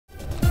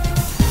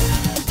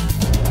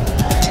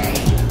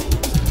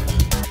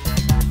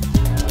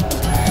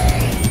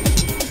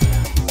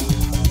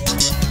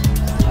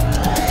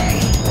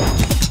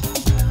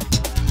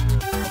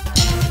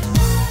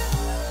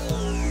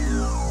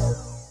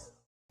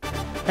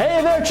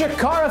Hey there,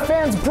 CHIKARA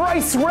fans!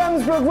 Bryce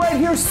Remsburg right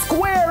here,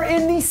 square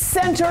in the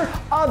center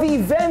of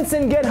events.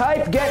 And get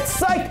hyped, get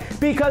psyched,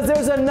 because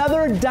there's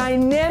another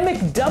dynamic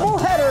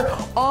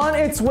doubleheader on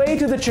its way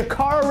to the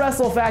CHIKARA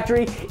Wrestle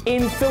Factory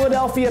in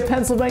Philadelphia,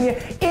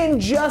 Pennsylvania in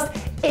just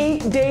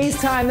 8 days'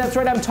 time. That's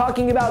right, I'm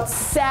talking about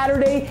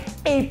Saturday,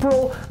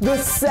 April the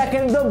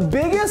 2nd, the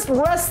biggest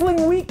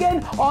wrestling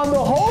weekend on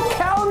the whole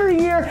calendar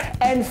year,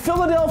 and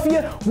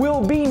Philadelphia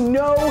will be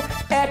no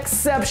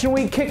exception.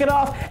 We kick it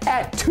off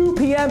at 2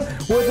 p.m.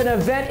 with an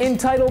event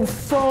entitled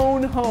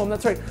Phone Home.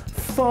 That's right,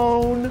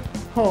 Phone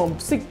Home.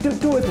 Do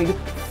it with me.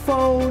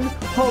 Phone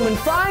Home, and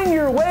find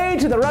your way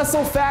to the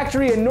Wrestle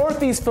Factory in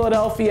Northeast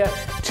Philadelphia,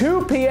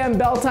 2 p.m.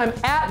 bell time.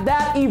 At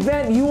that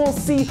event, you will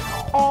see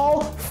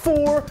all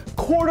 4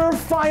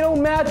 quarterfinal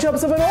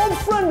matchups of an old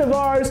friend of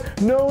ours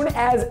known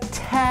as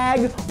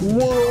Tag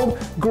World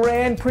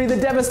Grand Prix, the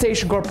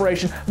Devastation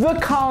Corporation, the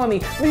Colony,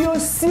 the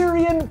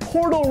Osirian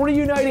Portal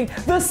reuniting,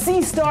 the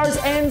Sea Stars,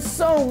 and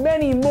so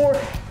many more.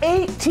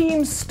 8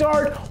 teams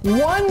start,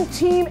 1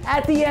 team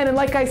at the end, and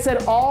like I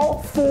said,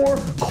 all 4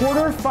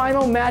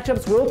 quarterfinal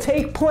matchups will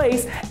take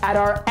place at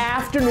our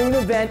afternoon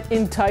event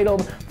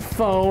entitled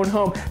Phone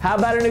Home. How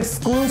about an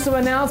exclusive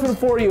announcement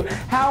for you?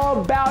 How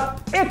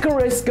about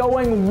Icarus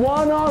going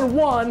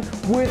one-on-one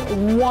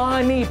with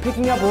Wani,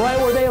 picking up right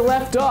where they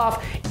left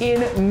off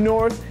in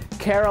North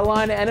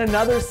Carolina, and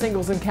another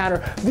singles encounter,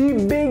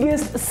 the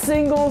biggest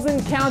singles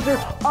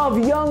encounter of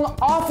young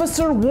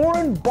Officer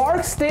Warren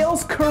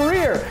Barksdale's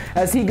career,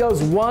 as he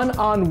goes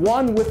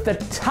one-on-one with the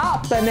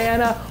top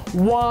banana,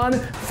 Juan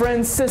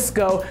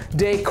Francisco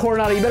de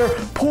Coronado. You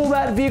better pull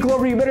that vehicle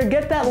over, you better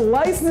get that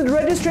license and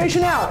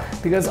registration out,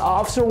 because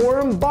Officer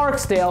Warren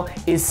Barksdale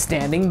is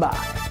standing by.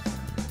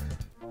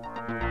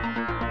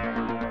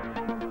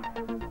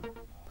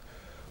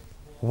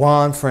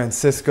 Juan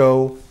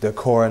Francisco de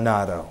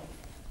Coronado.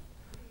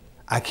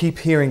 I keep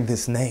hearing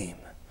this name.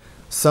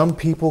 Some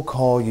people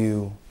call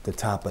you the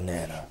top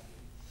banana.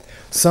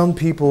 Some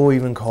people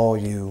even call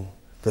you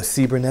the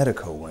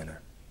Cibernetico winner.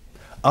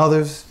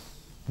 Others,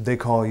 they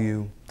call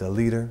you the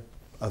leader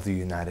of the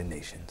United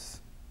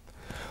Nations.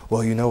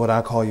 Well, you know what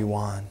I call you,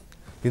 Juan?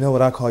 You know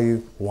what I call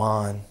you,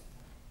 Juan?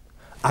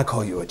 I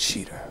call you a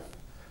cheater.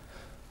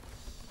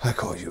 I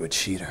call you a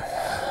cheater.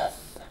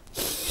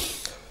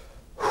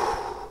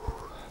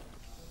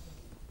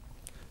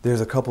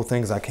 There's a couple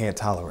things I can't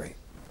tolerate.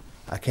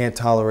 I can't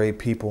tolerate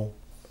people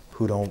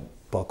who don't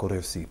buckle their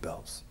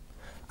seatbelts.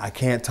 I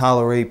can't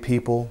tolerate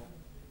people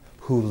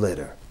who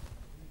litter.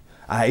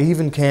 I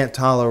even can't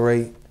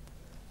tolerate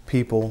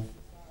people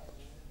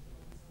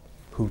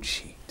who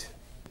cheat.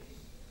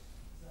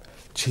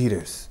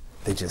 Cheaters,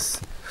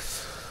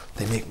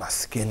 they make my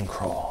skin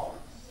crawl.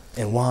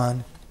 And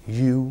Juan,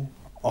 you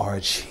are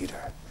a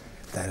cheater.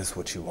 That is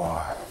what you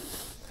are.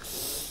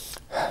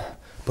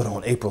 But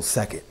on April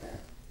 2nd,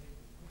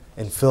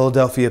 in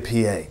Philadelphia,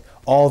 PA,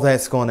 all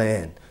that's going to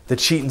end. The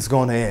cheating's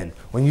going to end.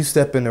 When you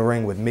step in the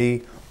ring with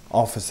me,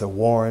 Officer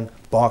Warren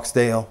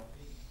Barksdale,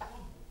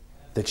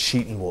 the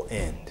cheating will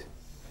end.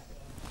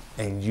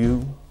 And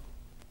you,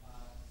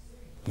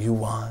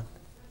 Juan,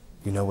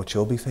 you know what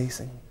you'll be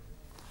facing?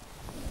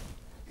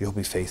 You'll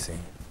be facing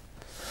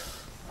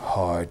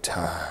hard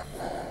time.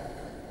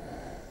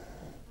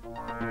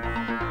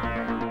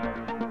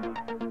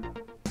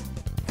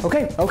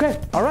 Okay,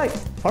 all right,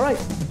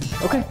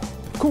 okay,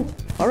 cool,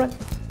 all right.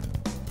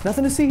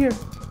 Nothing to see here.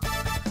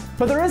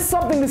 But there is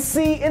something to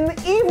see in the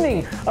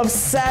evening of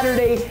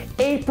Saturday,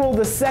 April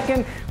the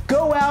 2nd.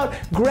 Go out,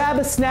 grab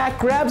a snack,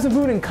 grab some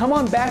food, and come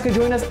on back and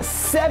join us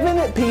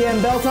 7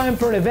 p.m. bell time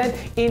for an event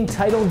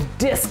entitled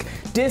Disc.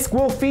 Disc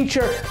will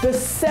feature the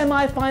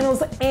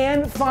semifinals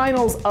and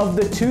finals of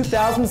the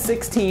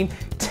 2016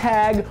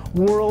 Tag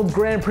World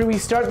Grand Prix. We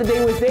start the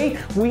day with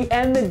 8, we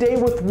end the day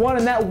with 1,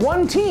 and that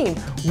 1 team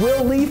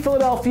will leave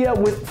Philadelphia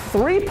with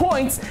 3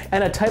 points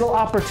and a title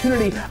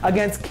opportunity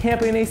against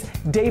Campeones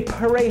de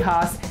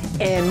Parejas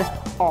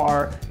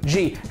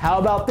NRG. How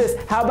about this?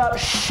 How about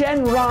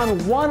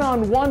Shenron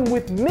one-on-one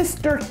with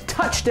Mr.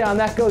 Touchdown?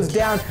 That goes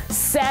down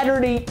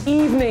Saturday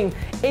evening,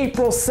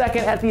 April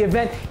 2nd at the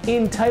event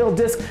entitled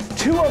Disc.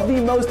 2 of the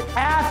most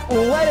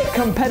athletic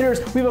competitors.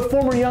 We have a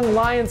former Young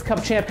Lions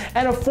Cup champ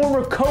and a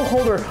former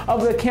co-holder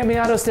of the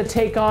Campeonatos to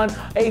take on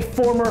a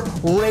former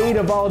Rey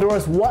de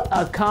Valladolid. What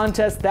a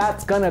contest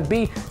that's gonna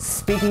be.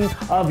 Speaking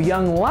of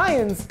Young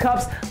Lions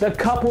Cups, the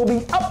cup will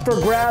be up for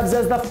grabs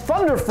as the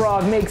Thunder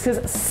Frog makes his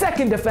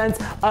 2nd defense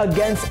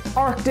against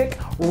Arctic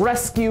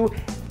Rescue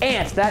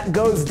Ant. That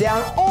goes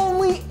down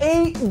only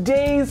 8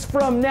 days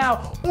from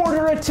now.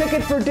 Order a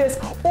ticket for Disc,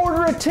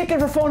 order a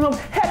ticket for Phone Home,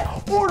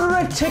 heck, order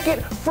a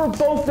ticket for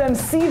both them.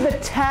 See the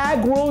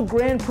Tag World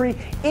Grand Prix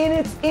in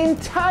its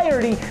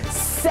entirety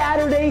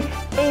Saturday,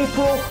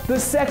 April the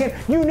 2nd.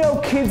 You know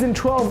kids in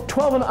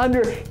 12 and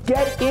under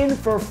get in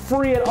for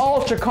free at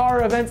all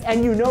CHIKARA events,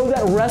 and you know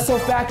that Wrestle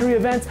Factory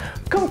events,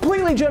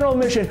 completely general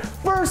admission,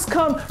 first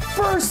come,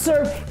 first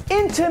serve,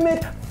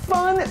 intimate,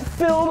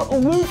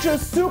 fun-filled Lucha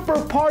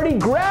Super Party.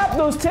 Grab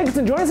those tickets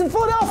and join us in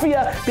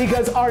Philadelphia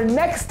because our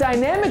next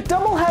dynamic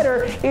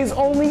doubleheader is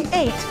only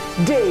 8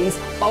 days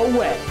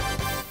away.